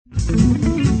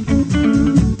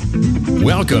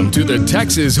Welcome to the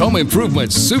Texas Home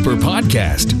Improvement Super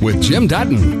Podcast with Jim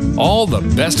Dutton. All the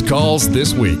best calls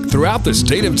this week throughout the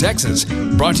state of Texas.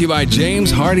 Brought to you by James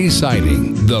Hardy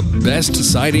Siding, the best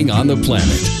siding on the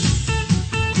planet.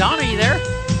 Don, are you there?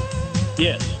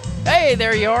 Yes. Hey,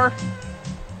 there you are.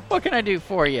 What can I do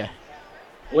for you?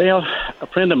 Well, a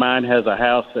friend of mine has a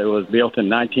house that was built in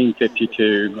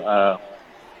 1952.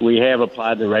 We have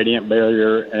applied the radiant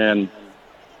barrier and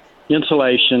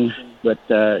insulation, but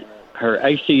her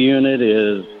AC unit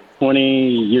is 20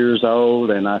 years old,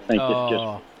 and I think it's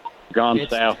just gone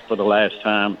south for the last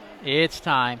time. It's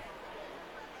time.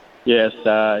 Yes,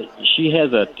 she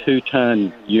has a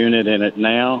 2-ton unit in it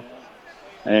now,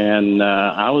 and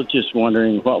I was just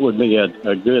wondering what would be a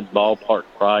good ballpark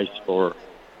price for,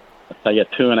 say, a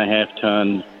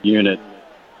 2.5-ton unit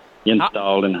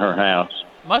installed in her house.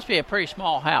 Must be a pretty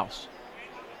small house.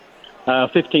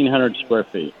 1,500 square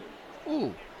feet.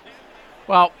 Ooh.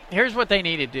 Well, here's what they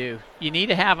need to do. You need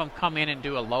to have them come in and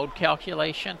do a load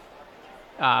calculation,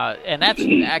 and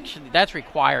that's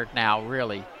required now,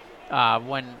 really,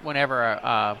 whenever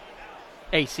a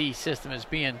AC system is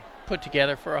being put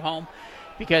together for a home,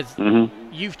 because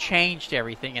you've changed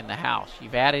everything in the house.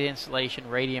 You've added insulation,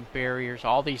 radiant barriers,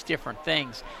 all these different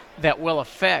things that will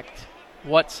affect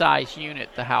what size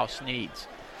unit the house needs.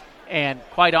 And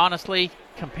quite honestly,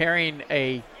 comparing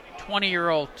a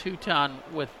 20-year-old 2-ton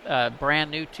with a brand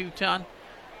new 2-ton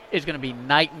is going to be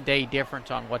night and day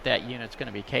difference on what that unit's going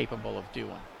to be capable of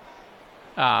doing.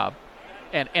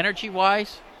 And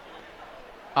energy-wise,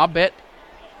 I'll bet,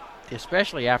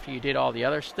 especially after you did all the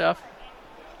other stuff,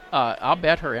 I'll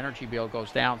bet her energy bill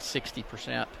goes down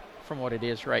 60% from what it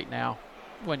is right now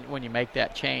when you make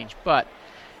that change. But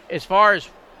as far as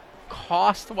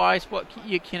cost-wise, what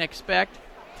you can expect,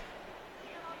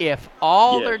 if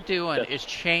all they're doing is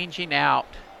changing out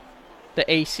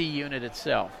the AC unit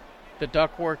itself, the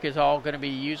ductwork is all going to be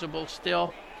usable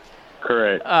still.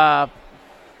 Correct.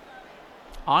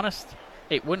 Honest,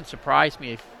 it wouldn't surprise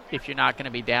me if you're not going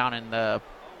to be down in the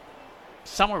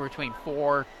somewhere between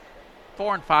 4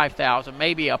 and 5,000,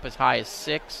 maybe up as high as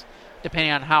 6,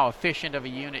 depending on how efficient of a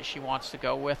unit she wants to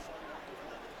go with.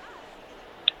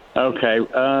 Okay.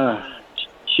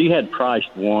 She had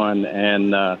priced one,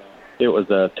 and it was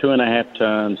a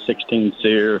 2.5-ton,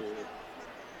 16-SEER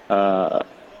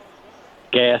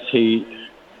gas heat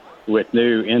with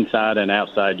new inside and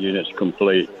outside units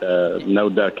complete. No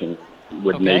ducting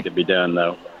would need to be done,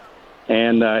 though.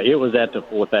 And it was at the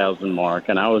 4,000 mark,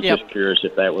 and I was just curious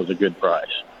if that was a good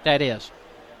price. That is.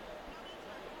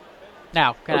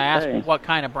 Now, can I ask what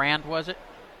kind of brand was it?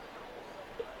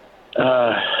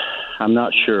 I'm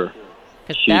not sure.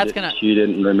 She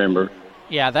didn't remember.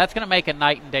 Yeah, that's going to make a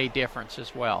night and day difference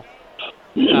as well.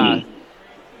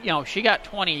 She got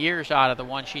 20 years out of the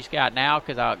one she's got now,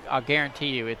 because I'll guarantee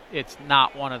you it's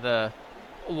not one of the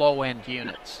low-end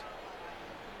units.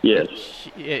 Yes.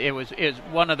 It was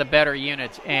one of the better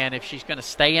units, and if she's going to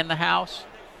stay in the house,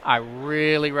 I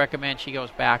really recommend she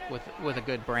goes back with a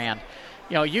good brand.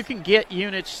 You can get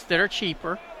units that are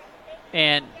cheaper,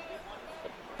 and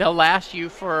they'll last you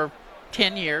for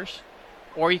 10 years.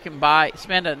 Or you can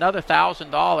spend another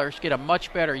 $1,000, get a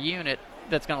much better unit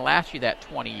that's going to last you that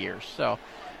 20 years. So,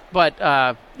 but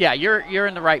you're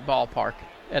in the right ballpark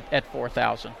at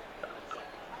 4,000.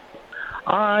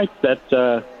 All right,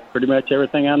 that's pretty much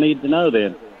everything I need to know.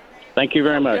 Then, thank you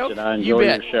very much, and I enjoy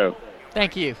your show.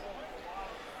 Thank you.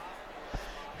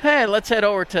 Hey, let's head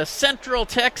over to Central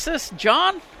Texas.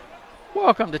 John,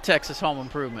 welcome to Texas Home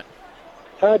Improvement.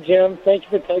 Hi, Jim. Thank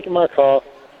you for taking my call.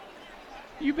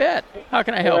 You bet. How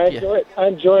can I help you? I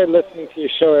enjoy listening to your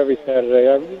show every Saturday.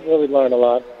 I really learn a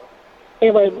lot.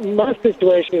 Anyway, my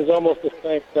situation is almost the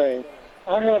same thing.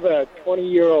 I have a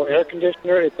 20-year-old air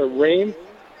conditioner. It's a Rheem,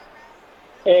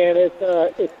 and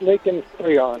it's leaking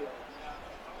Freon.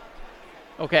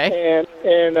 Okay.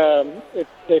 And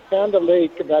they found a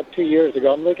leak about 2 years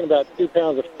ago. I'm leaking about 2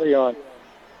 pounds of Freon,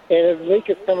 and the leak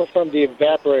is coming from the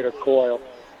evaporator coil.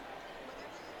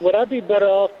 Would I be better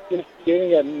off just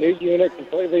getting a new unit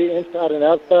completely inside and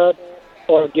outside,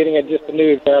 or getting just a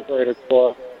new evaporator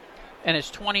coil? And it's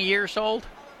 20 years old?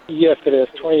 Yes, it is.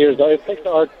 20 years old. It takes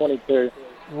the R22.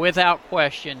 Without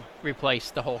question, replace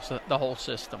the whole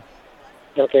system.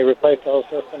 Okay, replace the whole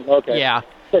system. Okay. Yeah.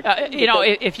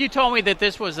 If you told me that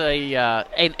this was an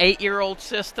 8-year-old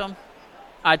system,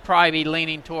 I'd probably be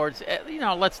leaning towards,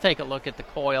 let's take a look at the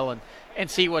coil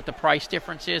and see what the price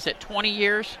difference is. At 20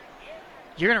 years,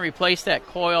 you're going to replace that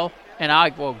coil, and I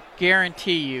will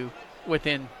guarantee you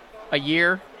within a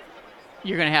year,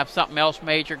 you're going to have something else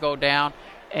major go down,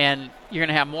 and you're going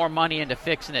to have more money into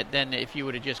fixing it than if you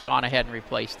would have just gone ahead and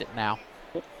replaced it now.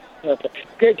 Okay.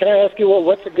 Can I ask you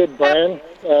what's a good brand?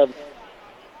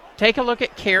 Take a look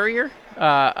at Carrier.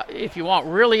 If you want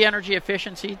really energy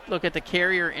efficiency, look at the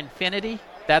Carrier Infinity.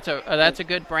 That's a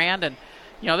good brand, and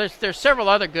there's several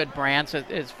other good brands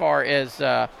as far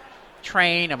as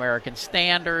Train, American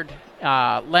Standard,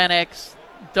 Lennox.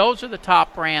 Those are the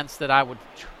top brands that I would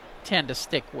tend to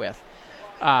stick with.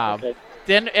 Okay.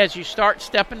 Then as you start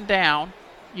stepping down,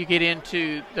 you get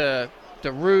into the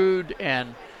Rude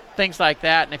and things like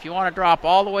that. And if you want to drop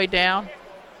all the way down,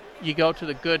 you go to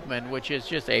the Goodman, which is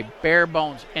just a bare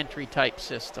bones entry type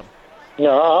system. Yeah,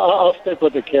 I'll stick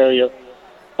with the Carrier.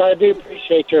 I do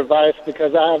appreciate your advice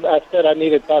because I said I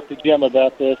need to talk to Jim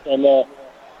about this, and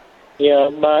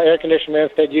my air conditioner man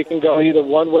said you can go either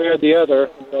one way or the other,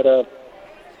 but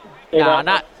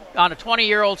not on a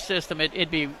 20-year-old system.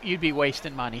 You'd be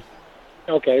wasting money.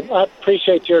 Okay, I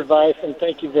appreciate your advice, and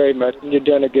thank you very much. You're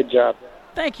doing a good job.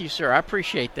 Thank you, sir. I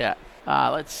appreciate that.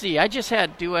 Let's see. I just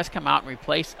had Duos come out and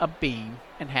replace a beam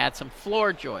and had some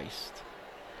floor joist.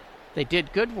 They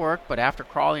did good work, but after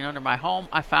crawling under my home,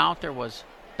 I found there was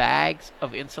bags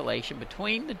of insulation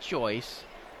between the joists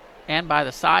and by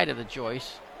the side of the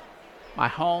joist. My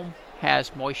home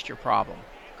has moisture problem.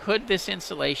 Could this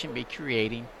insulation be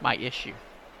creating my issue?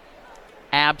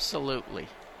 Absolutely.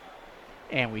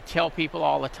 And we tell people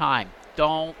all the time,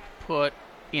 don't put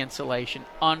insulation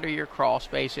under your crawl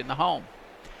space in the home.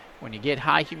 When you get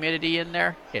high humidity in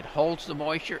there, it holds the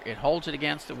moisture, it holds it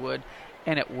against the wood,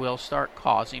 and it will start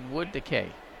causing wood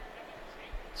decay.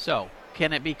 So,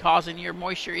 can it be causing your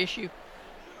moisture issue?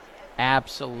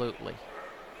 Absolutely.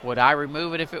 Would I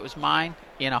remove it if it was mine?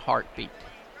 In a heartbeat.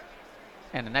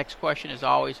 And the next question is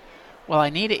always, well, I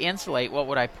need to insulate. What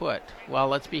would I put? Well,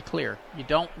 let's be clear. You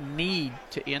don't need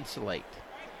to insulate.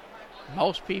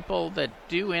 Most people that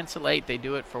do insulate, they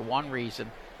do it for one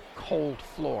reason, cold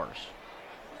floors.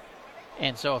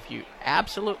 And so if you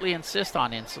absolutely insist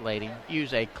on insulating,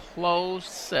 use a closed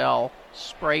cell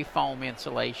spray foam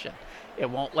insulation. It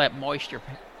won't let moisture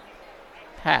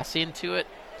pass into it,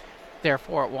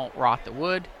 therefore it won't rot the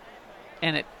wood,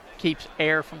 and it keeps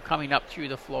air from coming up through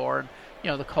the floor,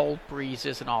 and the cold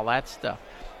breezes and all that stuff.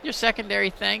 Your secondary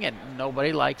thing, and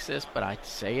nobody likes this, but I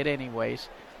say it anyways,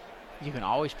 you can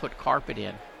always put carpet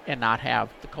in and not have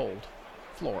the cold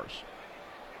floors.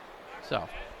 So,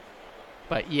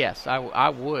 but yes, I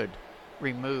would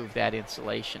remove that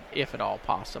insulation if at all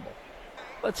possible.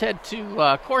 Let's head to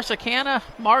Corsicana.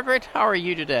 Margaret, how are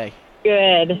you today?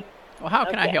 Good. Well, how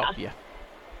can I help you?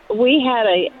 We had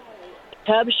a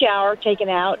tub shower taken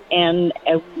out and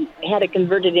had it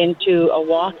converted into a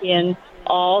walk-in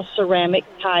all-ceramic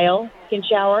tile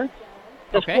shower.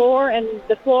 The floor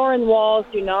and walls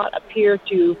do not appear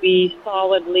to be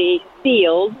solidly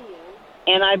sealed,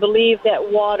 and I believe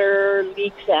that water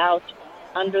leaks out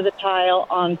under the tile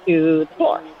onto the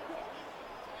floor.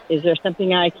 Is there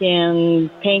something I can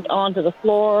paint onto the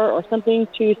floor or something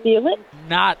to seal it?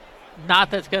 Not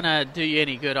that's going to do you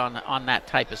any good on that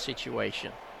type of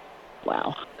situation.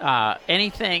 Wow.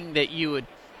 Anything that you would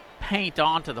paint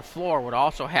onto the floor would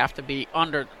also have to be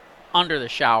under the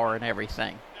shower and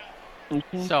everything.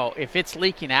 Mm-hmm. So if it's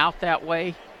leaking out that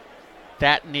way,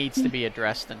 that needs to be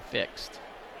addressed and fixed.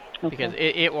 Okay. Because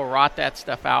it will rot that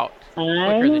stuff out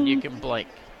quicker than you can blink.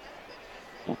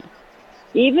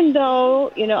 Even though,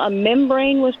 a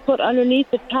membrane was put underneath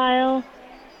the tile,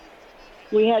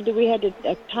 we had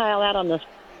to tile out on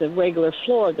the regular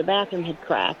floor. The bathroom had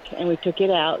cracked, and we took it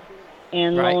out.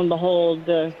 And lo and behold,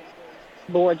 the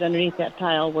boards underneath that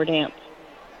tile were damp.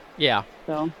 Yeah.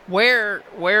 So where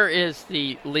is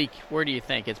the leak? Where do you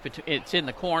think it's in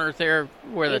the corners there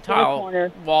where the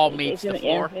tile wall meets the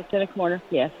floor? Yeah, it's in a corner.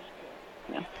 Yes.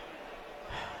 Yeah.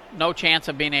 No chance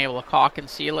of being able to caulk and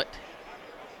seal it?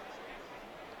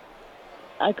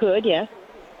 I could, yes.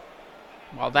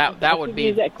 Well, that would be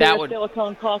use that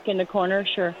silicone caulk in the corner,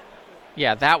 sure.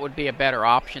 Yeah, that would be a better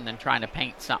option than trying to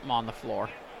paint something on the floor.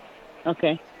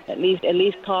 Okay, at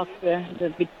least caulk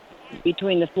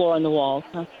between the floor and the walls,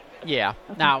 huh? Yeah.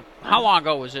 Okay. Now, how long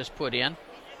ago was this put in?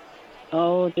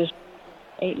 Oh, just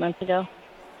 8 months ago.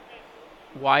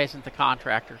 Why isn't the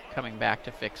contractor coming back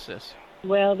to fix this?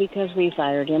 Well, because we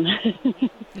fired him.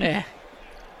 Yeah.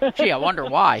 Gee, I wonder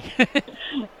why.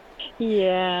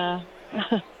 Yeah.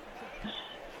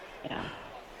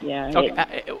 Yeah.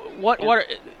 Okay.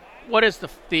 What is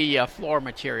the floor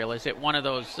material? Is it one of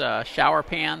those shower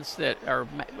pans that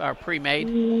are pre-made?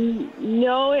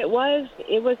 No, it was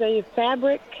a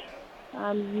fabric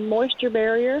moisture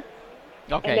barrier.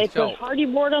 Okay, and they put hardy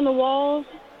board on the walls.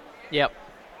 Yep.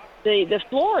 The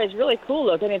floor is really cool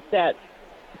looking. It's that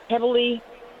pebbly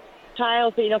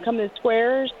tiles that come in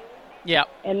squares. Yeah.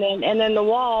 And then the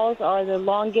walls are the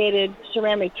elongated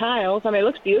ceramic tiles. I mean, it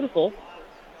looks beautiful.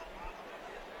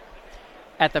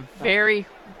 At the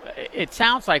it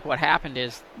sounds like what happened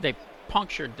is they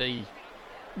punctured the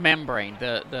membrane,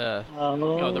 the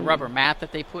rubber mat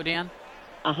that they put in.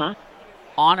 Uh-huh.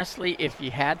 Honestly, if you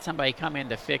had somebody come in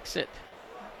to fix it,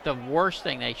 the worst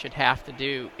thing they should have to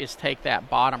do is take that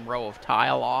bottom row of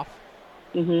tile off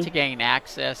to gain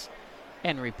access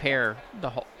and repair the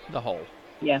hole.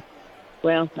 Yeah.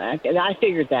 Well, I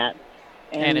figured that.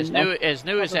 And as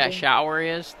new as that shower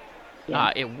is,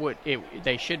 yeah.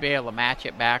 They should be able to match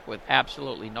it back with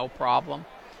absolutely no problem.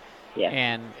 Yeah.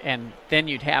 And then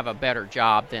you'd have a better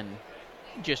job than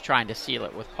just trying to seal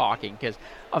it with caulking, because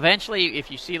eventually, if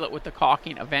you seal it with the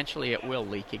caulking, eventually it will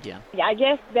leak again. Yeah, I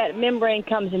guess that membrane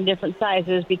comes in different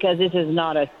sizes because this is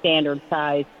not a standard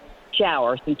size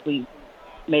shower since we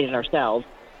made it ourselves.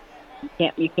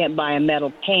 You can't buy a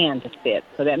metal pan to fit.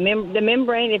 So that the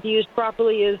membrane, if used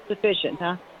properly, is sufficient,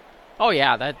 huh? Oh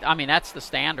yeah, that's the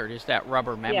standard, is that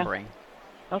rubber membrane.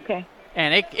 Yeah. Okay.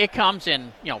 And it comes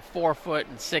in 4 foot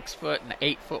and 6 foot and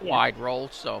 8 foot wide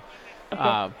rolls, so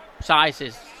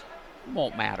sizes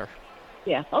won't matter.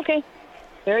 Yeah. Okay.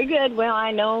 Very good. Well,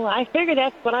 I figured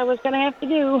that's what I was going to have to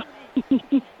do.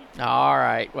 All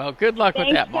right. Well, good luck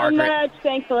with that, Margaret. Thanks so much.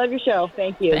 Thanks. I love your show.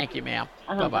 Thank you. Thank you, ma'am.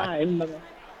 Bye-bye. Bye.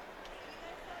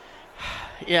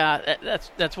 Yeah,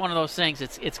 that's one of those things.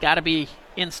 It's got to be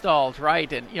installed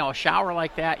right, and a shower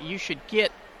like that, you should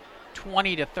get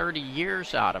 20 to 30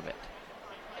 years out of it.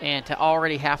 And to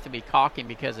already have to be caulking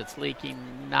because it's leaking,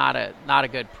 not a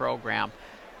good program.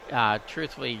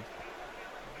 Truthfully,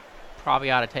 probably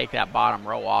ought to take that bottom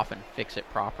row off and fix it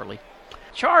properly.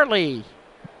 Charlie,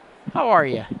 how are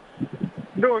you?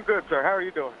 Doing good, sir. How are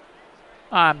you doing?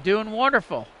 I'm doing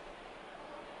wonderful.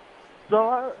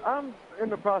 So I'm in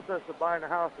the process of buying a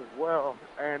house as well,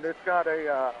 and it's got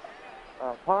a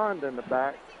pond in the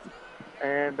back,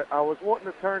 and I was wanting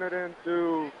to turn it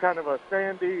into kind of a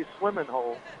sandy swimming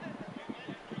hole.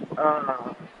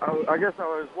 I guess I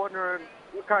was wondering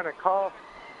what kind of cost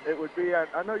it would be.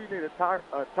 I know you need a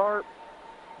tarp,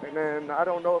 and then I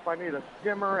don't know if I need a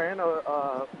skimmer and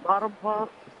a bottom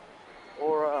pump,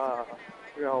 or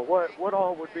what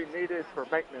all would be needed for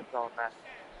maintenance on that.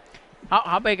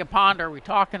 How big a pond are we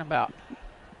talking about?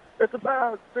 It's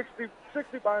about 60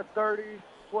 by 30,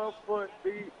 12 foot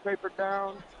deep, tapered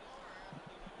down.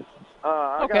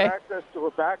 I got access to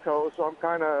a backhoe, so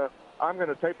I'm going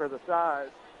to taper the sides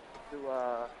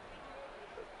to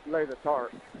lay the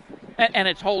tarp. And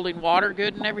it's holding water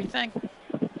good and everything?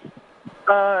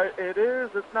 It is.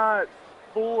 It's not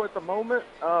full at the moment.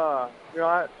 I'm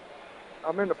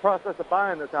in the process of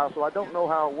buying this house, so I don't know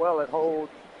how well it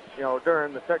holds,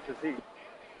 during the Texas heat.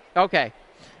 Okay.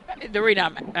 The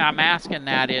reason I'm asking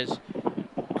that is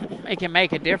it can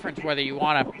make a difference whether you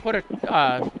want to put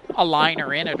a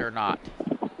liner in it or not.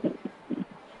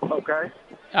 Okay.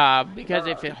 Because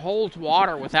if it holds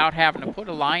water without having to put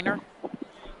a liner,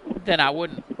 then I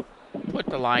wouldn't put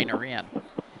the liner in.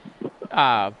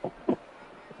 But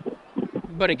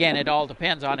again, it all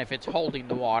depends on if it's holding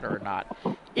the water or not.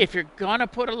 If you're going to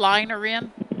put a liner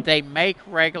in, they make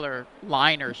regular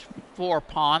liners for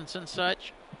ponds and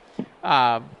such.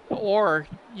 Or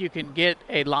you can get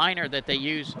a liner that they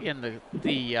use in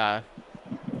the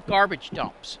garbage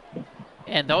dumps.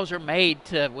 And those are made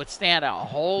to withstand a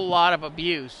whole lot of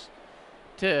abuse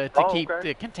to keep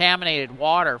the contaminated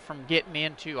water from getting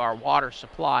into our water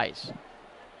supplies.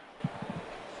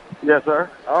 Yes, sir.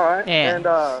 All right.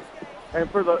 And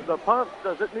for the pump,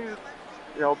 does it need,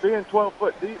 being 12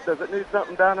 foot deep, does it need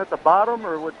something down at the bottom,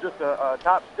 or would just a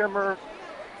top skimmer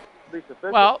be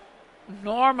sufficient? Well,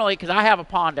 normally, because I have a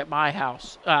pond at my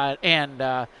house, and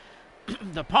the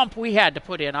pump we had to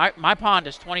put in, my pond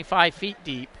is 25 feet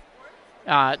deep,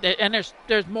 and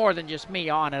there's more than just me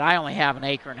on it. I only have an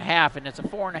acre and a half, and it's a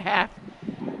 4.5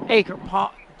 acre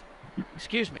pond.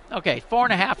 Excuse me. Okay,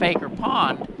 4.5 acre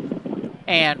pond,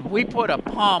 and we put a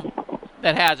pump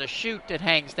that has a chute that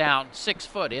hangs down 6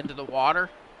 foot into the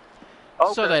water,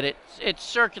 so that it's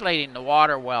circulating the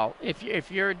water well.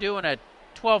 If you're doing a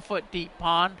 12 foot deep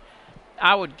pond,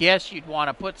 I would guess you'd want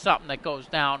to put something that goes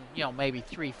down, maybe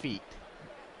 3 feet.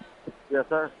 Yes,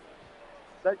 sir.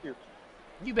 Thank you.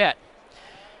 You bet.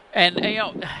 And,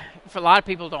 for a lot of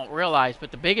people don't realize,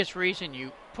 but the biggest reason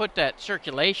you put that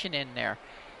circulation in there,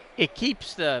 it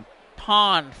keeps the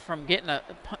pond from getting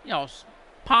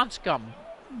pond scum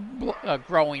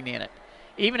growing in it.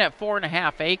 Even at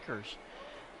 4.5 acres,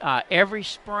 every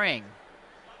spring,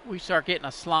 we start getting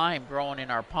a slime growing in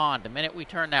our pond. The minute we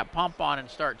turn that pump on and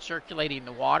start circulating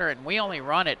the water, and we only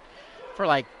run it for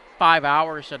like 5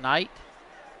 hours a night,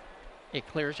 it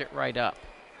clears it right up.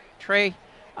 Trey,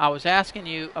 I was asking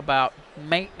you about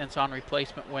maintenance on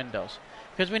replacement windows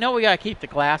because we know we got to keep the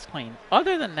glass clean.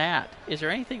 Other than that, is there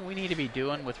anything we need to be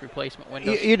doing with replacement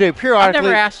windows? You do. Periodically. I've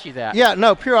never asked you that. Yeah,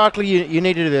 no, periodically you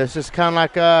need to do this. It's kind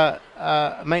of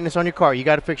like maintenance on your car. You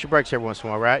got to fix your brakes every once in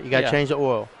a while, right? You got to change the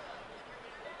oil.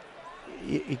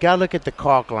 You got to look at the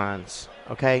caulk lines,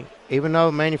 okay? Even though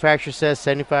the manufacturer says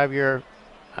 75-year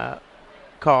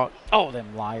caulk. Oh,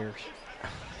 them liars.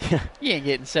 You ain't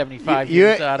getting 75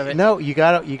 years out of it. No, you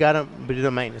gotta do the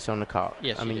maintenance on the caulk.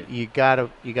 Yes, I mean, do. you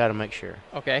gotta make sure.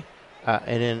 Okay.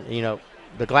 And then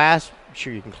the glass,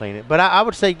 sure you can clean it, but I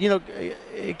would say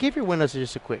give your windows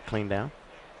just a quick clean down,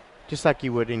 just like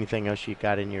you would anything else you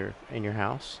got in your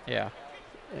house. Yeah.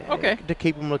 Okay. To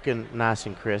keep them looking nice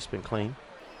and crisp and clean.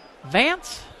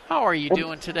 Vance, how are you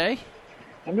doing today?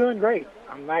 I'm doing great.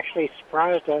 I'm actually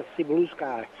surprised to see blue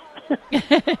sky.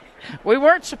 We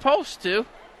weren't supposed to.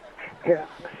 Yeah.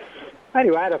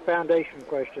 Anyway, I had a foundation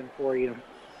question for you.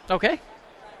 Okay.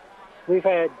 We've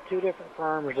had 2 different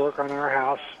firms work on our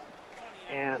house,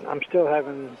 and I'm still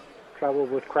having trouble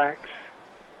with cracks.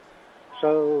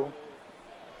 So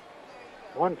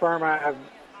one firm I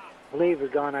believe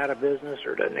has gone out of business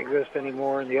or doesn't exist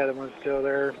anymore, and the other one's still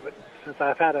there. But since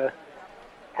I've had a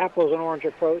apples and orange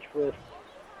approach with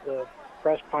the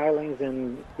press pilings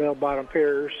and bell-bottom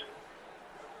piers,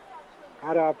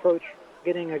 how do I approach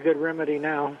getting a good remedy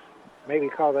now? Maybe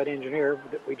call that engineer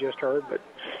that we just heard, but...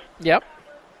 Yep.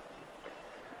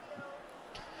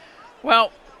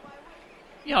 Well,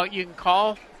 you can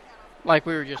call, like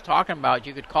we were just talking about,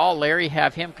 you could call Larry,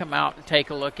 have him come out and take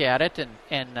a look at it,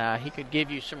 and he could give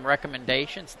you some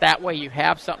recommendations. That way you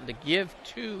have something to give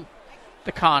to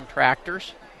the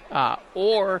contractors.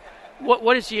 Or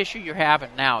what is the issue you're having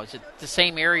now? Is it the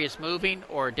same area is moving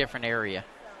or a different area?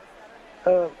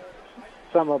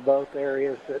 Some of both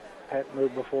areas that hadn't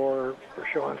moved before are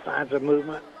showing signs of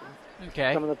movement.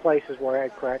 Okay. Some of the places where I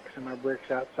had cracks in my bricks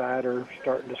outside are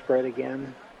starting to spread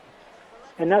again.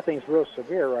 And nothing's real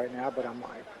severe right now, but I'm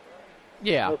like,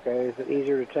 yeah. Okay, is it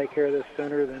easier to take care of this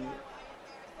sooner than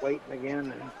waiting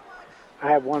again? And I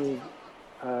have one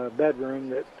bedroom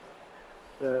that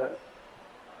the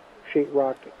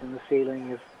sheetrock in the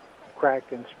ceiling is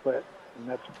cracked and split, and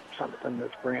that's something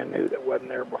that's brand new that wasn't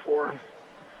there before.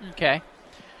 Okay.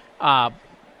 I'm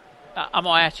going to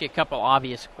ask you a couple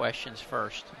obvious questions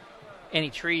first. Any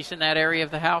trees in that area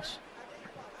of the house?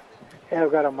 Yeah,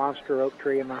 I've got a monster oak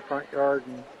tree in my front yard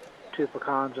and 2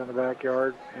 pecans in the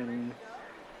backyard and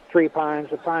 3 pines.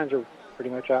 The pines are pretty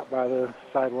much out by the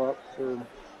sidewalk. They're,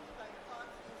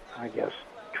 I guess,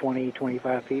 20,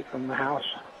 25 feet from the house.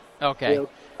 Okay. The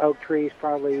oak tree's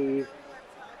probably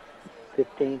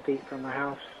 15 feet from the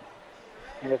house,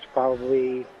 and it's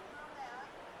probably,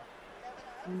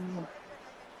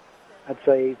 I'd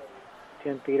say,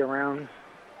 10 feet around.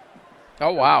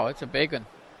 Oh, wow, it's a big one.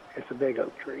 It's a big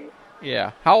oak tree.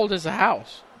 Yeah. How old is the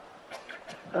house?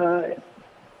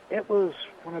 It was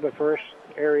one of the first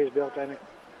areas built in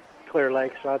Clear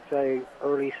Lake, so I'd say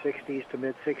early 60s to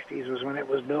mid-60s was when it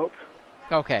was built.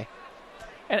 Okay.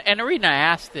 And the reason I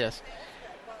ask this,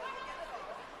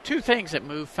 2 things that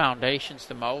move foundations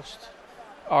the most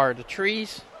are the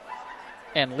trees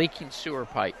and leaking sewer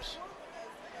pipes.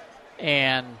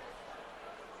 And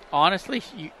honestly,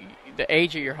 the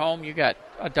age of your home, you got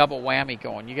a double whammy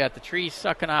going. You got the trees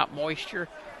sucking out moisture.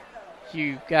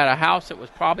 You got a house that was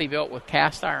probably built with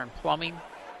cast iron plumbing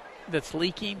that's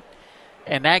leaking,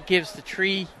 and that gives the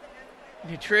tree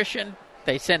nutrition.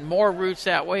 They send more roots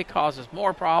that way, causes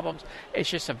more problems. It's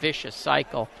just a vicious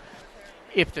cycle.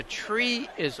 If the tree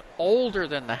is older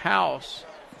than the house,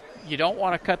 you don't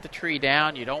want to cut the tree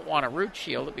down. You don't want to root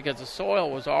shield it because the soil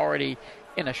was already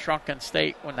in a shrunken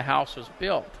state when the house was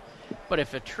built. But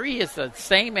if a tree is the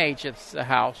same age as the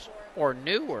house or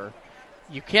newer,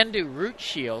 you can do root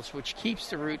shields, which keeps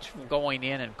the roots from going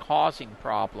in and causing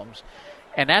problems.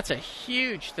 And that's a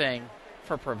huge thing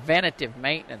for preventative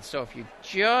maintenance. So if you're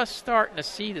just starting to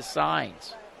see the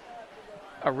signs,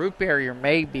 a root barrier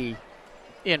may be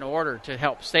in order to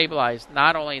help stabilize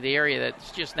not only the area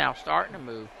that's just now starting to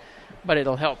move, but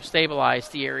it'll help stabilize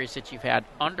the areas that you've had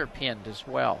underpinned as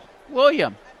well.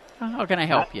 William, how can I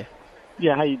help you?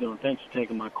 Yeah, how you doing? Thanks for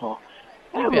taking my call.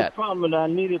 I have a problem that I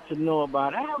needed to know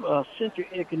about. I have a central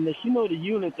air conditioner. You know the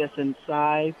unit that's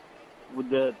inside with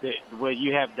the where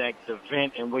you have the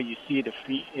vent and where you see the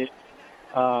feet.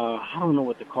 I don't know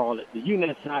what to call it. The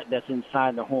unit that's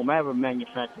inside the home. I have a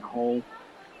manufactured home.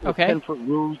 Okay. 10-foot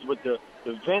roofs with the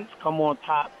vents come on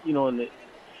top,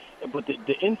 but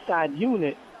the inside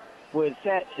unit where it's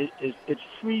at, it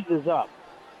freezes up.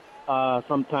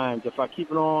 sometimes. If I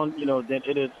keep it on, then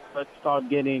it'll start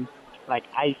getting like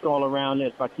ice all around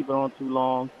it if I keep it on too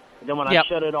long. And then when I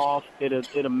shut it off,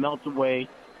 it'll melt away,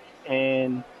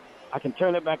 and I can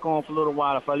turn it back on for a little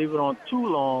while. If I leave it on too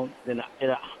long, then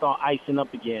it'll start icing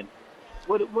up again.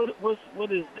 What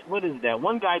is that?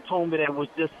 One guy told me that it was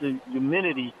just the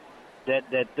humidity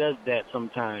that does that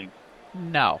sometimes.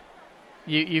 No,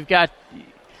 you've got.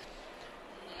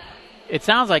 It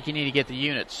sounds like you need to get the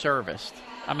unit serviced.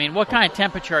 I mean, what kind of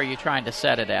temperature are you trying to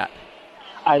set it at?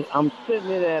 I'm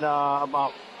setting it at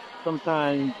about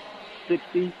sometimes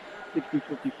 60,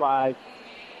 55.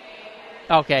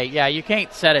 Okay, yeah, you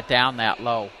can't set it down that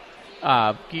low.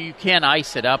 You can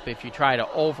ice it up if you try to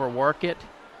overwork it.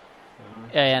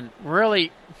 Mm-hmm. And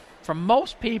really, for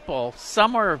most people,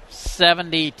 somewhere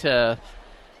 70 to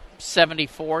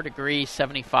 74 degrees,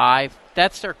 75,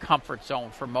 that's their comfort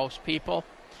zone for most people.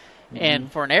 Mm-hmm.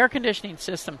 And for an air conditioning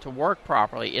system to work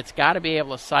properly, it's got to be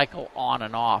able to cycle on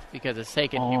and off because it's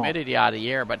taking humidity out of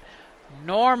the air. But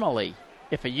normally,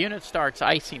 if a unit starts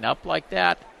icing up like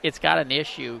that, it's got an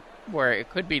issue where it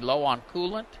could be low on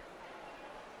coolant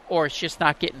or it's just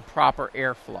not getting proper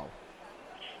airflow.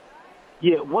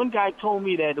 Yeah, one guy told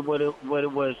me that what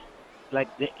it was,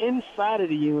 like the inside of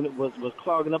the unit was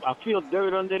clogging up. I feel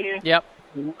dirt under there. Yep.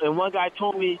 And one guy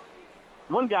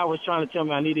was trying to tell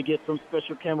me I need to get some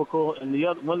special chemical, and the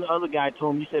other guy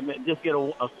told me, he said, man, just get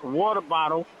a water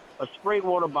bottle, a spray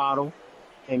water bottle,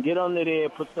 and get under there,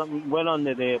 put something wet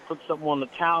under there, put something on the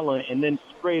towel, and then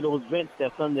spray those vents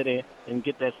that's under there and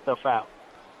get that stuff out.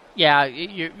 Yeah,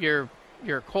 your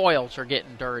coils are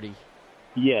getting dirty.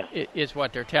 Yes. Is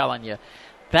what they're telling you.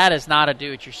 That is not a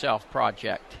do-it-yourself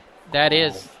project. That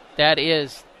is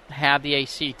have the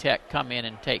AC tech come in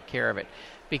and take care of it.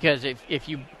 Because if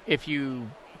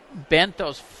you bent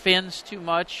those fins too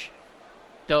much,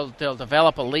 they'll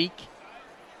develop a leak,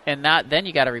 and then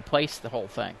you got to replace the whole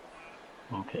thing.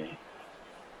 Okay.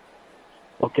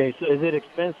 Okay, so is it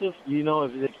expensive? You know,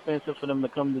 if it's expensive for them to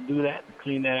come to do that, to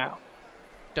clean that out?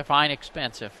 Define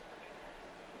expensive.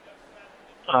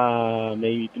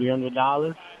 Maybe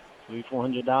 $300,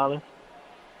 $400.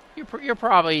 You'll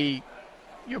probably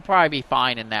be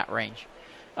fine in that range,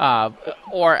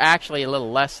 or actually a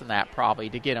little less than that probably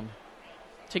to get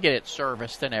it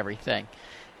serviced and everything.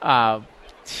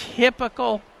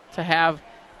 Typical to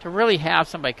really have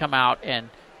somebody come out and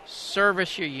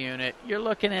service your unit, you're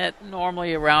looking at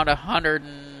normally around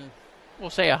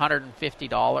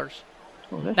 $150.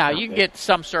 Now you can get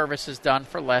some services done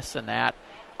for less than that.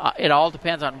 It all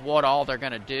depends on what all they're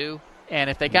going to do,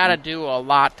 and if they got to do a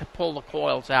lot to pull the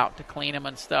coils out to clean them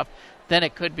and stuff, then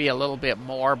it could be a little bit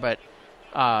more. But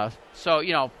so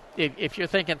if you're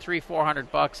thinking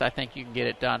 $300-400, I think you can get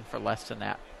it done for less than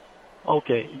that.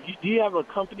 Okay. Do you have a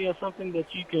company or something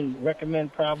that you can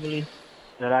recommend probably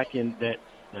that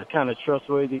kind of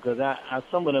trustworthy? Because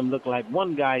some of them look like,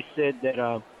 one guy said that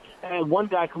I had one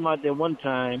guy come out there one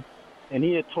time, and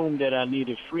he had told me that I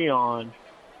needed Freon,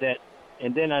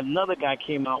 and then another guy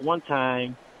came out one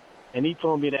time, and he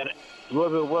told me that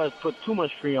whoever it was put too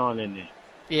much Freon in there.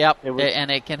 Yep,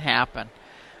 and it can happen.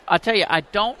 I'll tell you, I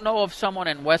don't know of someone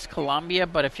in West Columbia,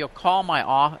 but if you'll call my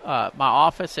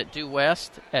office at Due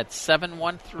West at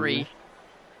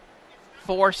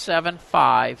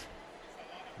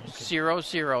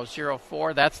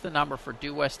 713-475-0004, that's the number for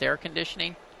Due West Air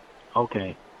Conditioning.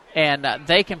 Okay. And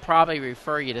they can probably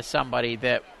refer you to somebody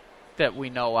that we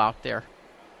know out there.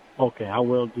 Okay, I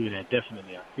will do that,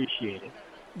 definitely. I appreciate it.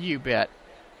 You bet.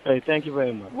 Hey, thank you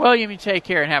very much. William, you take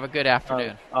care and have a good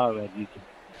afternoon. All right, you too.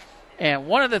 And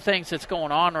one of the things that's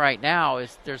going on right now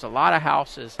is there's a lot of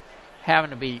houses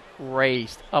having to be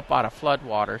raised up out of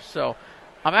floodwater. So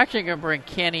I'm actually going to bring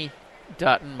Kenny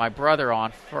Dutton, my brother,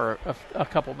 on for a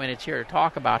couple minutes here to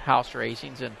talk about house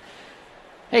raisings. And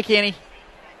hey, Kenny.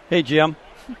 Hey, Jim.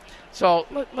 So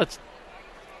let's.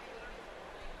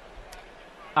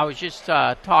 I was just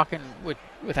talking with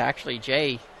actually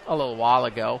Jay a little while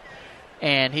ago,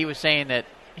 and he was saying that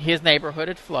his neighborhood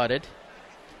had flooded.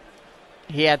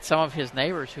 He had some of his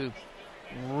neighbors who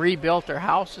rebuilt their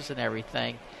houses and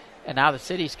everything, and now the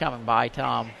city's coming by,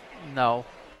 Tom. No.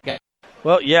 Okay.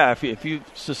 Well, yeah, if you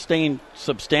sustain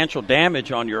substantial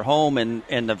damage on your home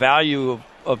and the value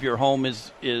of your home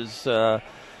is if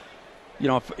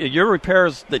your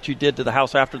repairs that you did to the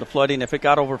house after the flooding, if it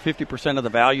got over 50% of the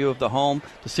value of the home,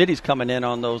 the city's coming in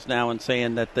on those now and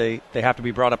saying that they have to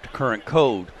be brought up to current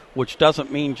code, which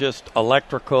doesn't mean just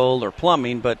electrical or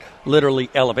plumbing, but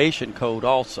literally elevation code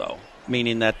also,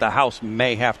 meaning that the house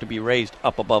may have to be raised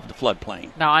up above the floodplain.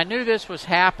 Now, I knew this was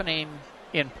happening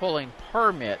in pulling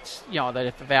permits, that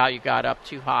if the value got up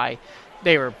too high,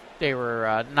 they were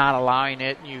not allowing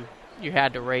it. You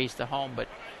had to raise the home, but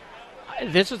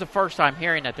this is the first time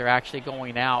hearing that they're actually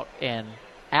going out and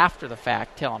after the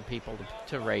fact telling people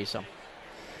to raise them.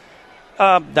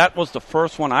 That was the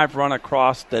first one I've run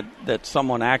across that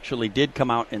someone actually did come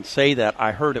out and say that.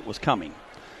 I heard it was coming.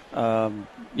 That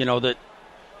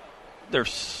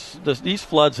these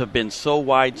floods have been so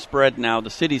widespread now, the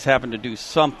city's having to do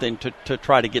something to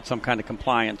try to get some kind of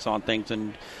compliance on things,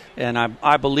 and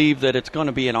I believe that it's going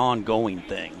to be an ongoing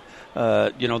thing.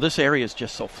 This area is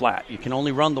just so flat. You can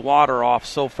only run the water off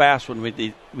so fast when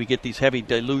we get these heavy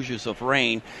deluges of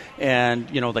rain. And,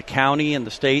 the county and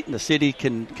the state and the city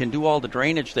can do all the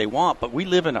drainage they want, but we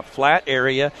live in a flat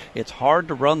area. It's hard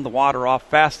to run the water off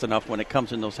fast enough when it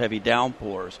comes in those heavy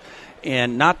downpours.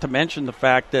 And not to mention the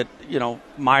fact that,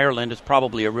 Meyerland is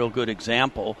probably a real good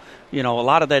example. A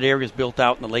lot of that area is built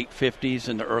out in the late 50s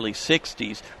and the early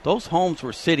 60s. Those homes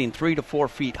were sitting 3 to 4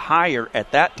 feet higher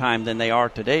at that time than they are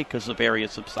today because of area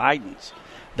subsidence.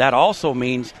 That also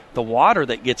means the water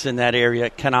that gets in that area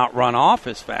cannot run off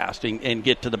as fast and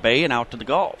get to the bay and out to the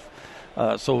Gulf.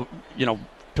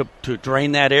 To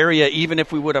drain that area, even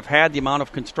if we would have had the amount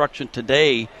of construction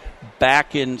today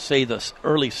back in, say, the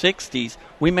early 60s,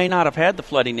 we may not have had the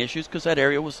flooding issues because that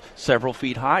area was several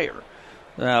feet higher.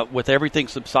 With everything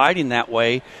subsiding that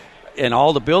way and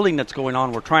all the building that's going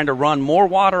on, we're trying to run more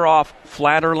water off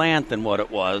flatter land than what it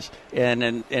was, and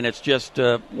it's just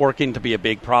working to be a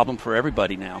big problem for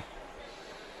everybody now.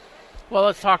 Well,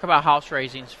 let's talk about house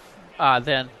raisings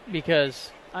then,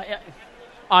 because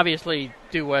obviously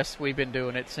due west we've been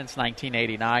doing it since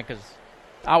 1989 because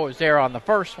I was there on the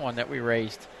first one that we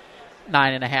raised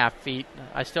 9.5 feet.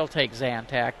 I still take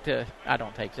Zantac. I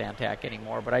don't take Zantac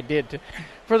anymore, but I did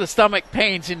for the stomach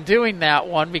pains in doing that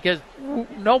one because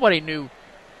nobody knew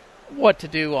what to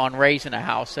do on raising a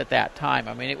house at that time.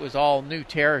 I mean, it was all new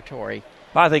territory.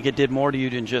 I think it did more to you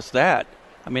than just that.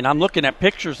 I mean, I'm looking at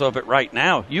pictures of it right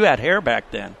now. You had hair back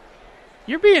then.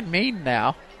 You're being mean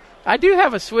now. I do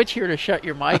have a switch here to shut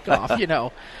your mic off.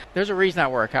 There's a reason I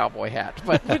wear a cowboy hat.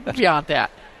 But beyond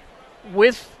that,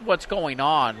 with what's going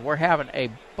on, we're having a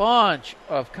bunch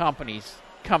of companies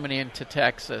coming into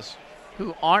Texas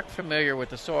who aren't familiar with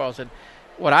the soils. And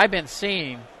what I've been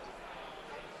seeing,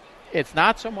 it's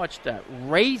not so much the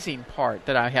raising part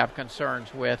that I have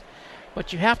concerns with,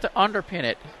 but you have to underpin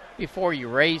it before you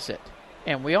raise it.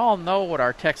 And we all know what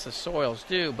our Texas soils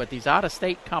do, but these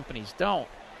out-of-state companies don't,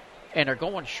 and are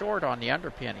going short on the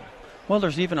underpinning. Well,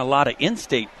 there's even a lot of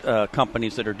in-state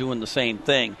companies that are doing the same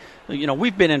thing.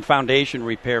 We've been in foundation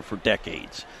repair for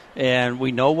decades, and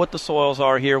we know what the soils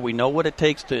are here. We know what it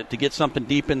takes to get something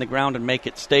deep in the ground and make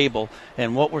it stable.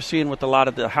 And what we're seeing with a lot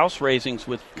of the house raisings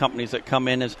with companies that come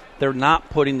in is they're not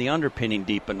putting the underpinning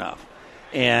deep enough.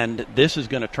 And this is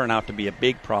going to turn out to be a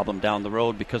big problem down the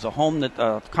road because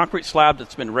a concrete slab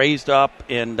that's been raised up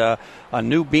and a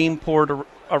new beam poured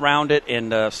around it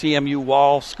and CMU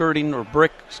wall skirting or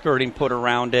brick skirting put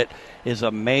around it is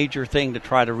a major thing to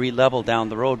try to re-level down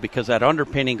the road because that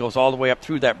underpinning goes all the way up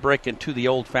through that brick and to the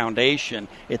old foundation.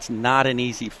 It's not an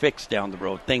easy fix down the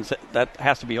road. Things that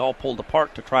has to be all pulled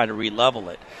apart to try to re-level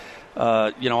it.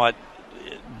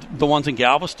 The ones in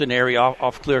Galveston area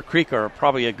off Clear Creek are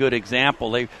probably a good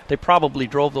example. They probably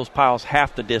drove those piles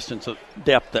half the distance of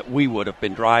depth that we would have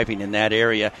been driving in that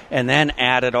area, and then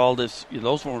added all this.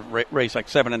 Those were raised like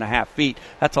 7.5 feet.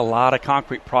 That's a lot of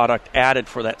concrete product added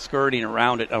for that skirting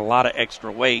around it, and a lot of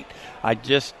extra weight. I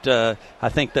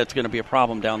think that's going to be a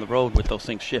problem down the road with those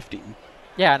things shifting.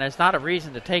 Yeah, and it's not a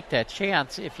reason to take that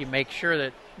chance if you make sure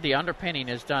that the underpinning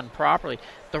is done properly.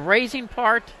 The raising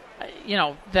part,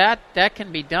 that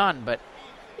can be done, but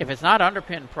if it's not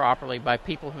underpinned properly by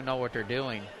people who know what they're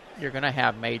doing, you're going to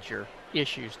have major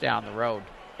issues down the road.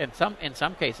 In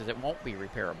some cases, it won't be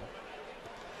repairable.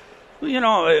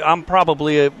 I'm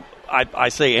probably I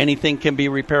say anything can be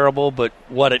repairable, but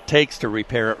what it takes to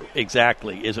repair it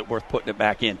exactly, is it worth putting it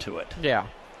back into it? Yeah.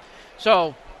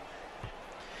 So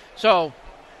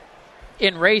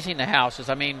in raising the houses,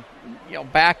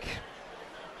 back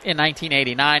in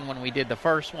 1989 when we did the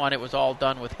first one, it was all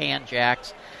done with hand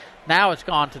jacks. Now it's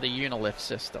gone to the Unilift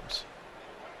systems.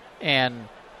 And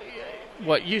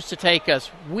what used to take us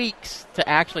weeks to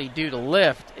actually do the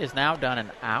lift is now done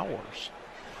in hours.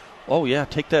 Oh, yeah.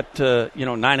 Take that,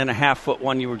 9.5 foot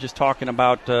one you were just talking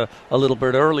about a little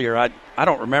bit earlier. I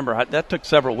don't remember. That took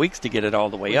several weeks to get it all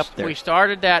the way up there. We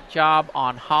started that job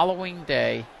on Halloween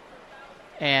Day,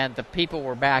 and the people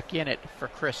were back in it for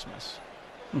Christmas.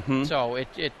 Mm-hmm. So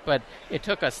it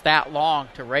took us that long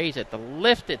to raise it. The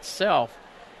lift itself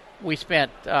we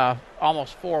spent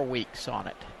almost 4 weeks on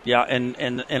it. Yeah,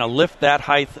 and a lift that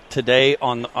height today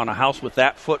on a house with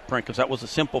that footprint, because that was a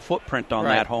simple footprint on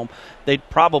that home, they'd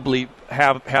probably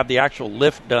have the actual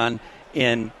lift done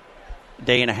in a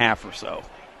day and a half or so.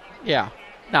 Yeah.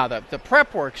 Now, the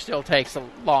prep work still takes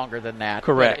longer than that.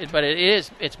 Correct. But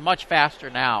it's much faster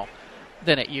now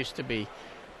than it used to be.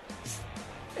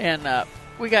 And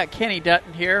we got Kenny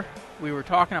Dutton here. We were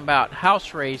talking about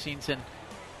house raisings, and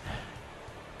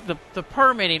the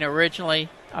permitting originally,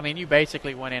 I mean, you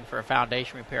basically went in for a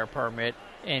foundation repair permit,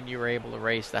 and you were able to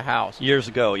raise the house. Years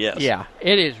ago, yes. Yeah,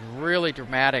 it is really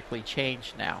dramatically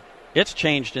changed now. It's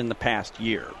changed in the past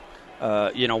year.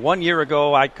 1 year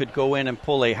ago, I could go in and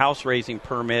pull a house raising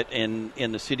permit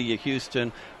in the city of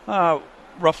Houston,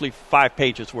 roughly 5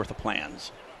 pages worth of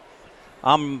plans.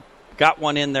 Got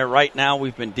one in there right now.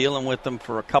 We've been dealing with them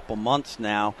for a couple months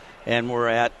now, and we're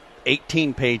at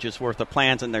 18 pages worth of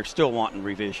plans, and they're still wanting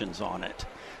revisions on it.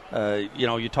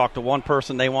 You talk to one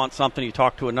person, they want something. You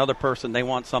talk to another person, they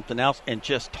want something else. And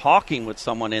just talking with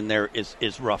someone in there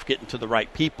is rough, getting to the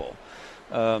right people.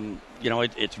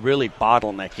 It's really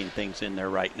bottlenecking things in there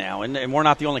right now. And we're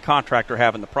not the only contractor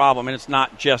having the problem. And it's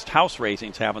not just house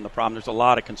raisings having the problem. There's a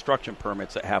lot of construction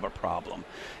permits that have a problem.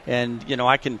 And,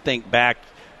 I can think back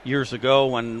years ago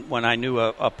when I knew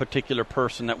a particular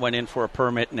person that went in for a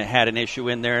permit and it had an issue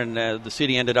in there, and the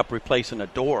city ended up replacing a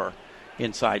door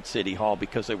inside City Hall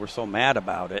because they were so mad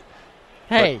about it.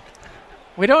 Hey,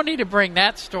 we don't need to bring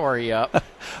that story up.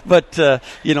 But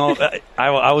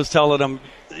I was telling them,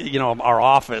 our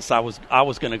office, I was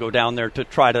going to go down there to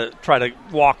try to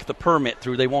walk the permit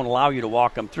through. They won't allow you to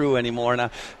walk them through anymore. And I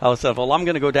was said, well, I'm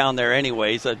going to go down there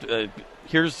anyways.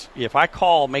 If I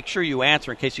call, make sure you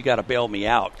answer in case you got to bail me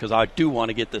out, because I do want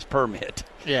to get this permit.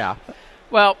 Yeah.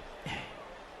 Well,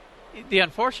 the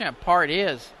unfortunate part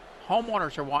is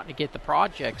homeowners are wanting to get the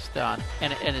projects done,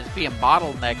 and it's being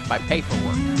bottlenecked by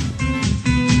paperwork.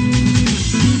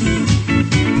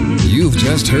 You've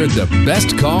just heard the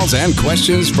best calls and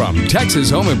questions from Texas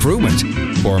Home Improvement.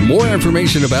 For more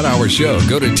information about our show,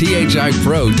 go to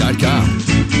thipro.com.